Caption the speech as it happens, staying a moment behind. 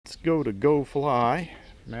go to go fly.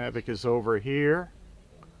 Mavic is over here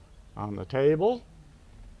on the table.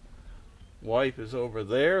 Wife is over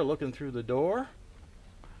there looking through the door.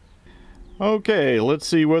 Okay, let's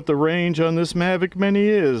see what the range on this Mavic Mini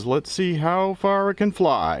is. Let's see how far it can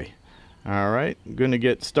fly. Alright, I'm going to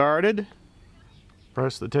get started.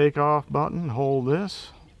 Press the takeoff button, hold this.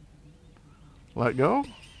 Let go.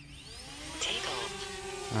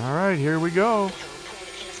 Alright, here we go.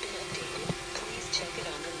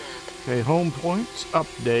 Okay, home point's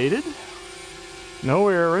updated. No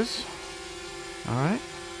errors. Alright.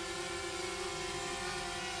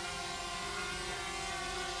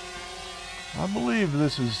 I believe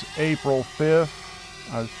this is April 5th,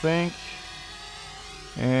 I think.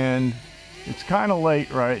 And it's kind of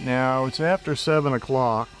late right now. It's after 7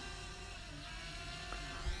 o'clock.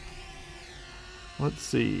 Let's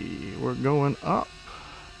see. We're going up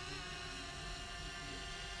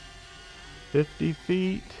 50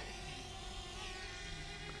 feet.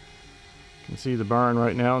 You can see the barn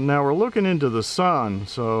right now. Now we're looking into the sun,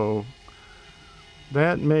 so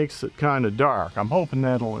that makes it kind of dark. I'm hoping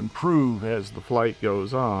that'll improve as the flight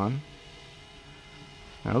goes on.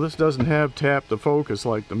 Now this doesn't have tap to focus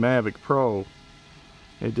like the Mavic Pro.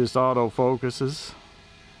 It just auto focuses.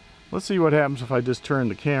 Let's see what happens if I just turn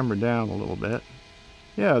the camera down a little bit.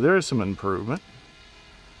 Yeah, there's some improvement.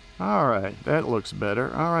 Alright, that looks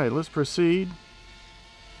better. Alright, let's proceed.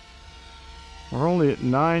 We're only at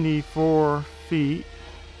 94 feet.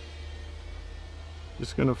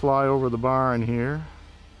 Just going to fly over the barn here.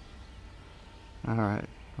 Alright,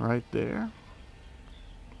 right there.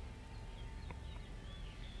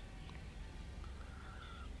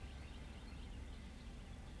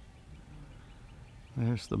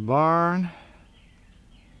 There's the barn.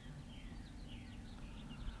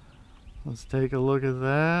 Let's take a look at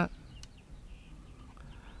that.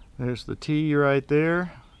 There's the T right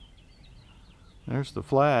there. There's the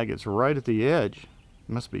flag. It's right at the edge.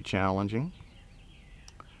 Must be challenging.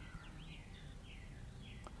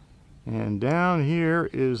 And down here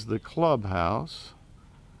is the clubhouse.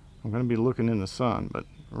 I'm going to be looking in the sun, but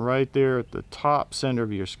right there at the top center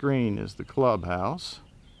of your screen is the clubhouse.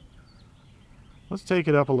 Let's take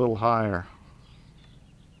it up a little higher.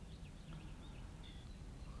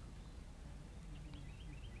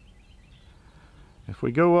 If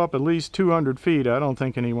we go up at least 200 feet, I don't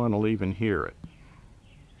think anyone will even hear it.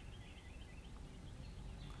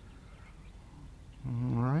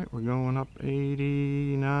 Alright, we're going up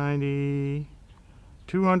 80, 90,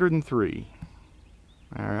 203.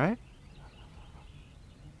 Alright.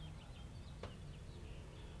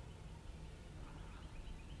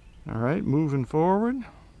 Alright, moving forward.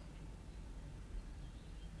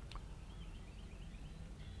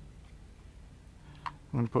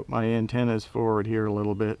 I'm going to put my antennas forward here a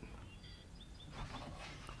little bit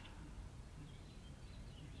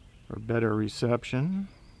for better reception.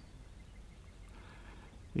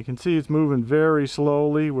 You can see it's moving very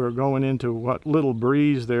slowly. We're going into what little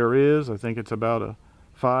breeze there is. I think it's about a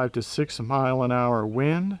 5 to 6 mile an hour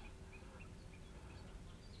wind.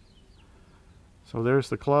 So there's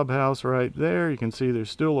the clubhouse right there. You can see there's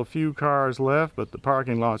still a few cars left, but the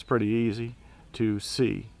parking lot's pretty easy to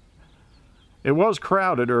see. It was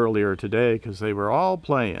crowded earlier today because they were all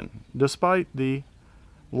playing. Despite the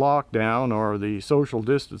lockdown or the social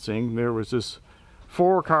distancing, there was just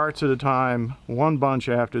 4 carts at a time, one bunch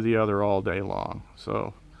after the other all day long.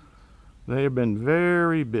 So they have been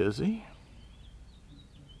very busy.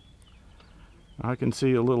 I can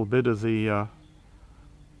see a little bit of the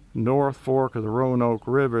North Fork of the Roanoke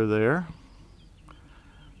River there.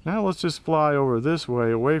 Now let's just fly over this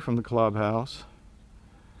way, away from the clubhouse,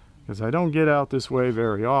 because I don't get out this way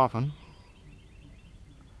very often.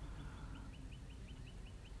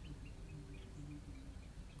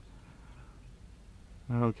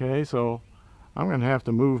 Okay, so I'm going to have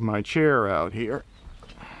to move my chair out here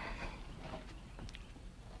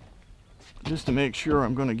just to make sure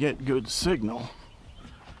I'm going to get good signal.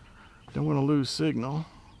 Don't want to lose signal.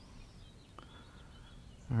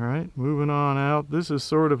 Alright, moving on out. This is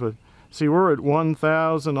sort of a... See, we're at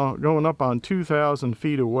 1,000, going up on 2,000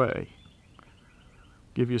 feet away.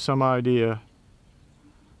 Give you some idea.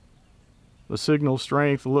 The signal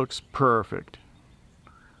strength looks perfect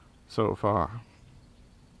so far.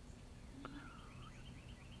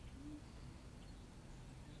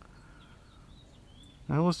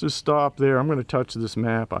 Now let's just stop there. I'm going to touch this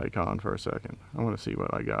map icon for a second. I want to see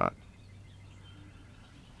what I got.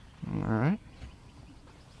 Alright.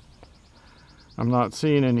 I'm not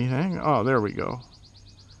seeing anything. Oh, there we go.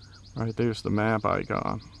 Right there's the map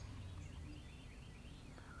icon.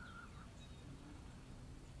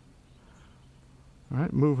 All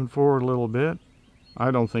right, moving forward a little bit.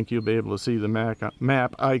 I don't think you'll be able to see the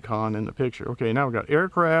map icon in the picture. Okay, now we've got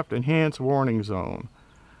aircraft enhanced warning zone.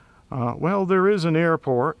 Well, there is an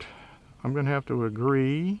airport. I'm going to have to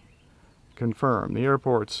agree, confirm. The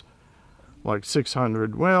airport's like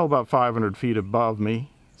 600, well, about 500 feet above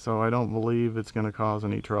me, so I don't believe it's going to cause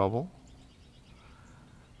any trouble.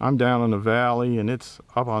 I'm down in the valley and it's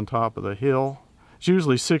up on top of the hill. It's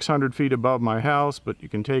usually 600 feet above my house, but you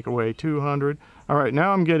can take away 200. All right,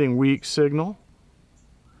 now I'm getting weak signal.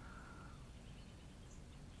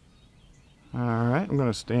 All right, I'm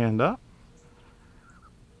going to stand up.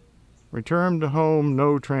 Return to home,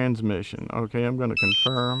 no transmission. Okay, I'm going to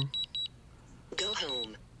confirm. Go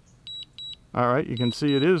home. All right, you can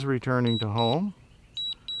see it is returning to home.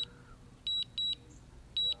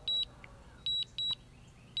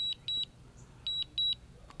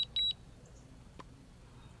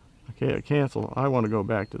 Okay, I canceled. I want to go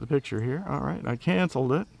back to the picture here. All right, I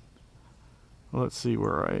canceled it. Let's see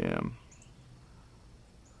where I am.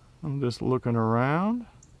 I'm just looking around.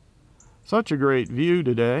 Such a great view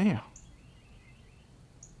today.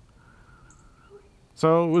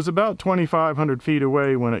 So it was about 2,500 feet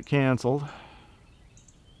away when it canceled.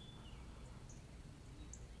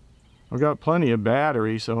 I've got plenty of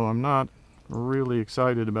battery, so I'm not really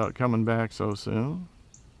excited about coming back so soon.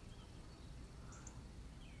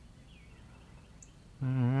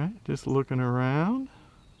 Alright, just looking around.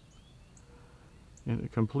 In a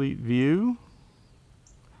complete view.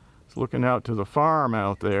 It's looking out to the farm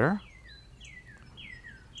out there.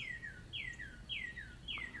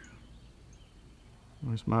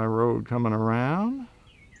 There's my road coming around.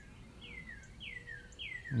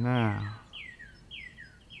 Now,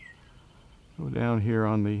 go down here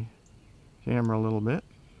on the camera a little bit.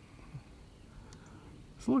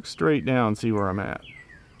 Let's look straight down and see where I'm at.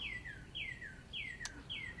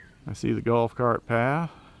 I see the golf cart path.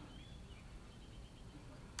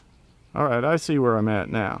 Alright, I see where I'm at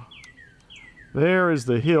now. There is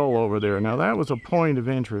the hill over there. Now that was a point of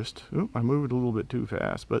interest. Oop, I moved a little bit too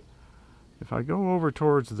fast, but if I go over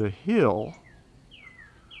towards the hill,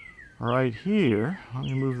 right here, let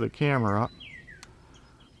me move the camera up.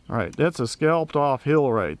 Alright, that's a scalped off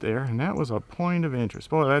hill right there, and that was a point of interest.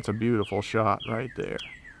 Boy, that's a beautiful shot right there,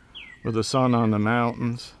 with the sun on the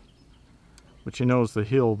mountains. But you notice the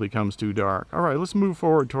hill becomes too dark. Alright, let's move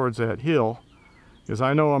forward towards that hill, because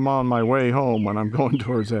I know I'm on my way home when I'm going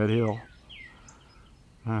towards that hill.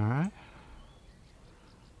 Alright,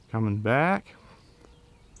 coming back.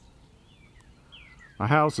 My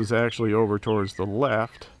house is actually over towards the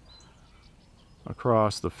left,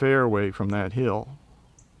 across the fairway from that hill.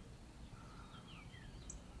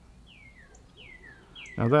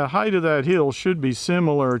 Now the height of that hill should be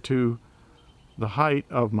similar to the height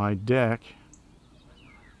of my deck.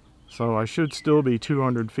 So I should still be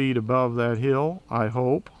 200 feet above that hill, I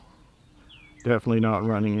hope. Definitely not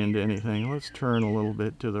running into anything. Let's turn a little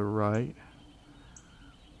bit to the right.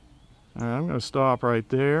 All right, I'm going to stop right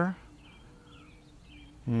there.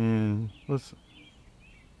 And let's...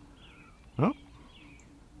 Oh,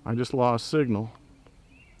 I just lost signal.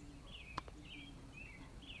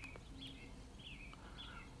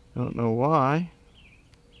 Don't know why.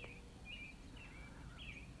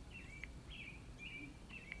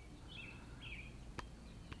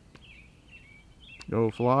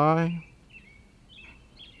 Go fly.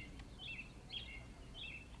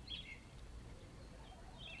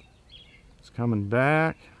 It's coming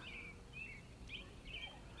back.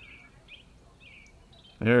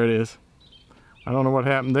 There it is. I don't know what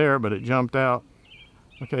happened there, but it jumped out.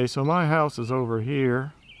 Okay, so my house is over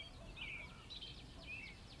here.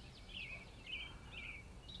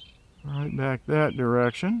 Right back that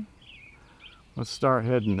direction. Let's start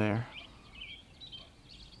heading there.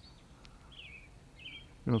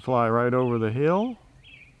 Gonna fly right over the hill.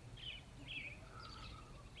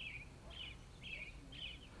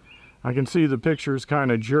 I can see the picture's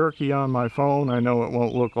kind of jerky on my phone. I know it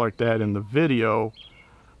won't look like that in the video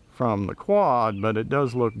from the quad, but it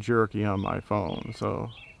does look jerky on my phone. So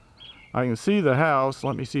I can see the house.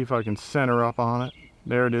 Let me see if I can center up on it.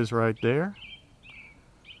 There it is right there.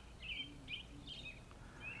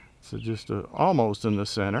 So just almost in the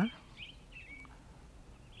center.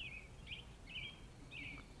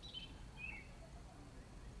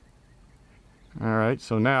 Alright,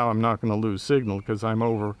 so now I'm not going to lose signal because I'm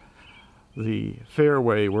over the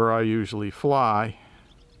fairway where I usually fly.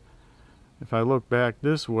 If I look back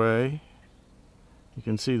this way, you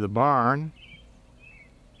can see the barn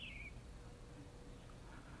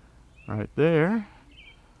right there.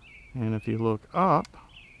 And if you look up,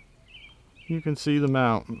 you can see the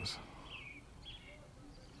mountains.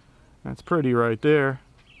 That's pretty right there.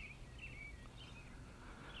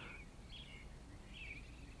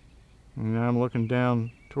 And now I'm looking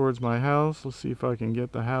down towards my house. Let's see if I can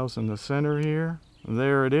get the house in the center here.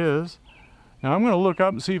 There it is. Now I'm going to look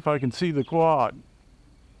up and see if I can see the quad.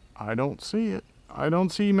 I don't see it. I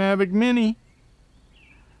don't see Mavic Mini.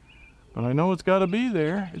 But I know it's got to be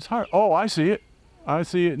there. It's hard. Oh, I see it. I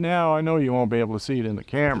see it now. I know you won't be able to see it in the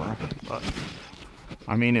camera, but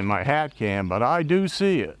I mean in my hat cam, but I do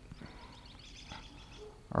see it.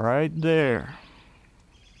 Right there.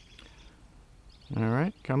 All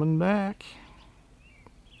right, coming back.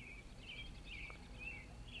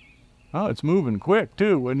 Oh, it's moving quick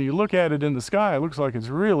too. When you look at it in the sky, it looks like it's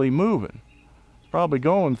really moving. It's probably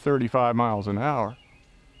going 35 miles an hour.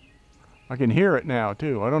 I can hear it now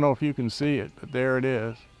too. I don't know if you can see it, but there it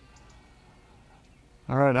is.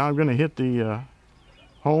 All right, now I'm going to hit the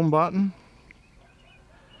home button.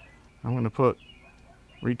 I'm going to put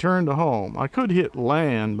return to home. I could hit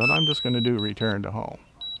land, but I'm just going to do return to home.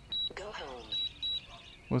 Go home.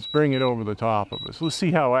 Let's bring it over the top of us. Let's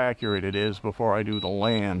see how accurate it is before I do the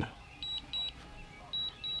land.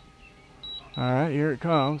 All right, here it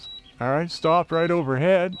comes. All right, stopped right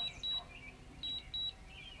overhead.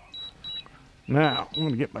 Now, I'm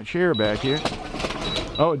going to get my chair back here.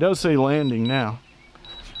 Oh, it does say landing now.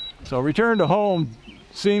 So return to home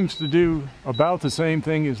seems to do about the same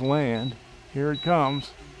thing as land. Here it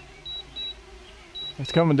comes.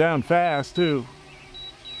 It's coming down fast too.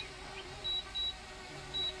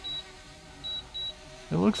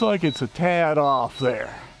 It looks like it's a tad off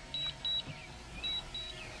there.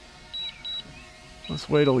 Let's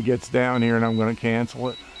wait till it gets down here and I'm going to cancel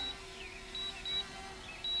it.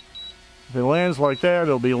 If it lands like that,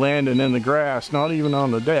 it'll be landing in the grass, not even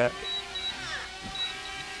on the deck.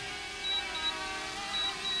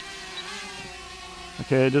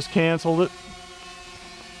 Okay, I just canceled it.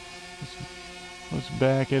 Let's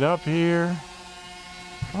back it up here.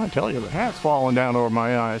 I tell you, the hat's falling down over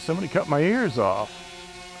my eyes. Somebody cut my ears off.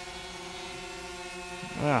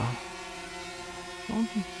 Yeah.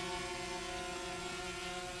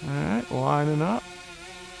 Alright, lining up.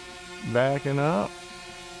 Backing up.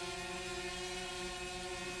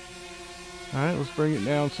 Alright, let's bring it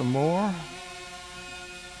down some more.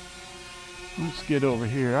 Let's get over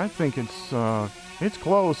here. I think it's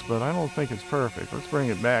close, but I don't think it's perfect. Let's bring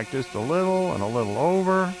it back just a little and a little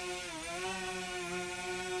over.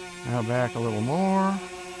 Now back a little more.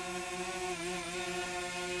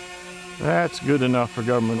 That's good enough for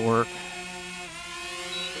government work.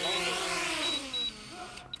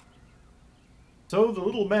 So the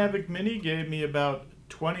little Mavic Mini gave me about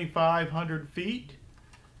 2,500 feet.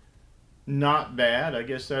 Not bad. I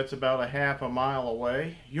guess that's about a half a mile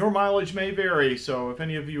away. Your mileage may vary, so if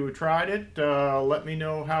any of you have tried it, let me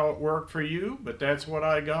know how it worked for you. But that's what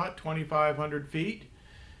I got, 2,500 feet.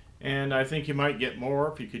 And I think you might get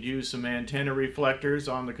more if you could use some antenna reflectors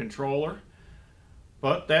on the controller.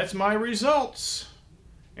 But that's my results.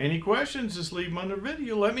 Any questions, just leave them under the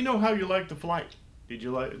video. Let me know how you liked the flight. Do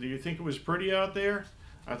you think it was pretty out there?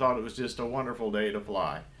 I thought it was just a wonderful day to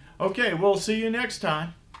fly. Okay, we'll see you next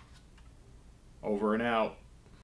time. Over and out.